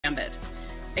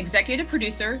Executive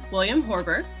producer, William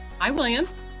Horberg. Hi, William.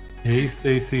 Hey,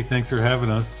 Stacy, thanks for having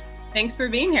us. Thanks for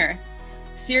being here.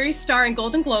 Series star and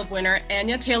Golden Globe winner,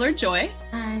 Anya Taylor-Joy.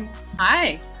 Hi.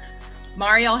 Hi.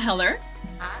 Marielle Heller.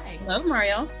 Hi. Hello,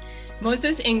 Marielle.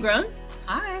 Moses Ingram.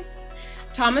 Hi.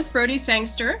 Thomas Brody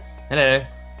Sangster. Hello.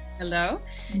 Hello.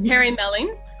 Harry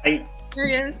Melling. Hi. Here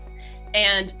he is.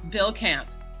 And Bill Camp.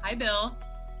 Hi, Bill.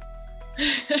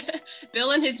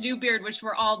 Bill and his new beard, which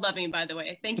we're all loving, by the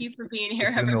way. Thank you for being here.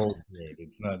 It's an old beard.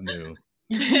 It's not new.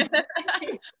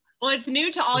 Well, it's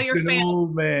new to all your It's an fans.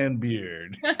 old man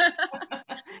beard.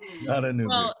 Not a new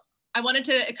beard. I wanted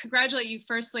to congratulate you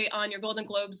firstly on your Golden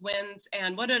Globes wins,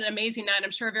 and what an amazing night.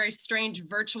 I'm sure a very strange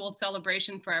virtual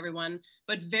celebration for everyone,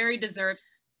 but very deserved.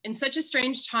 In such a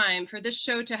strange time, for this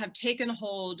show to have taken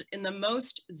hold in the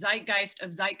most zeitgeist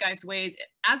of zeitgeist ways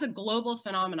as a global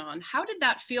phenomenon, how did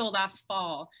that feel last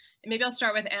fall? And maybe I'll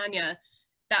start with Anya.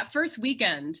 That first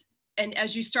weekend, and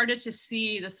as you started to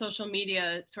see the social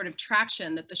media sort of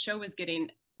traction that the show was getting,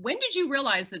 when did you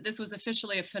realize that this was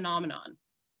officially a phenomenon?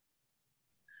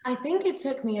 I think it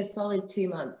took me a solid 2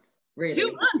 months. Really.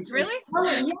 2 months, really? Well,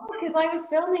 yeah, because I was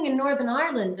filming in Northern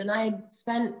Ireland and I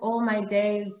spent all my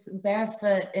days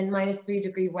barefoot in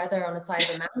 -3-degree weather on the side of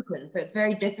a mountain. So it's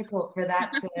very difficult for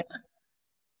that to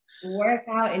work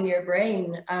out in your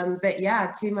brain. But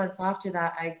yeah, 2 months after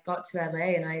that, I got to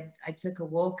LA and I took a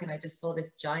walk and I just saw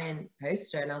this giant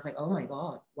poster and I was like, oh my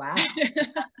God, wow.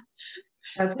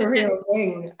 That's the real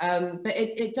thing. But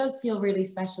it does feel really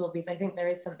special because I think there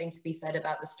is something to be said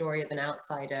about the story of an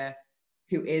outsider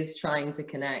who is trying to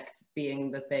connect,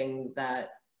 being the thing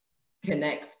that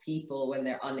connects people when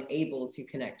they're unable to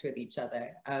connect with each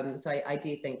other. So I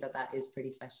do think that that is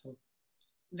pretty special.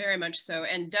 Very much so,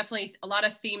 and definitely a lot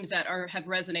of themes that have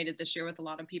resonated this year with a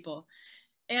lot of people.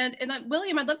 And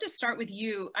William, I'd love to start with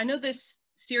you. I know this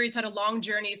series had a long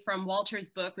journey from Walter's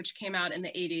book, which came out in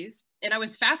the 80s. And I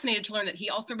was fascinated to learn that he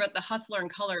also wrote The Hustler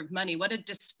and Color of Money. What a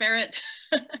disparate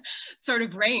sort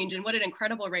of range, and what an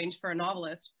incredible range for a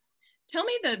novelist. Tell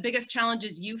me the biggest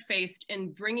challenges you faced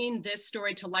in bringing this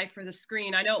story to life for the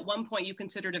screen. I know at one point you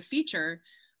considered a feature.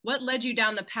 What led you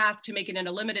down the path to make it in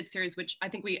a limited series, which I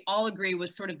think we all agree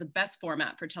was sort of the best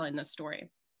format for telling this story?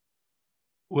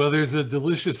 Well, there's a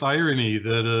delicious irony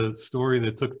that a story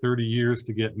that took 30 years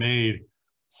to get made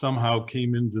somehow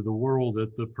came into the world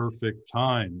at the perfect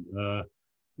time.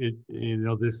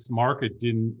 This market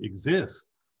didn't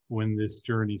exist when this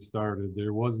journey started.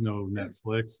 There was no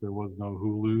Netflix, there was no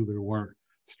Hulu, there weren't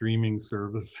streaming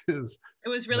services. It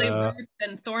was really birds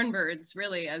and thornbirds,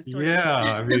 really, as sort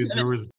I mean, there was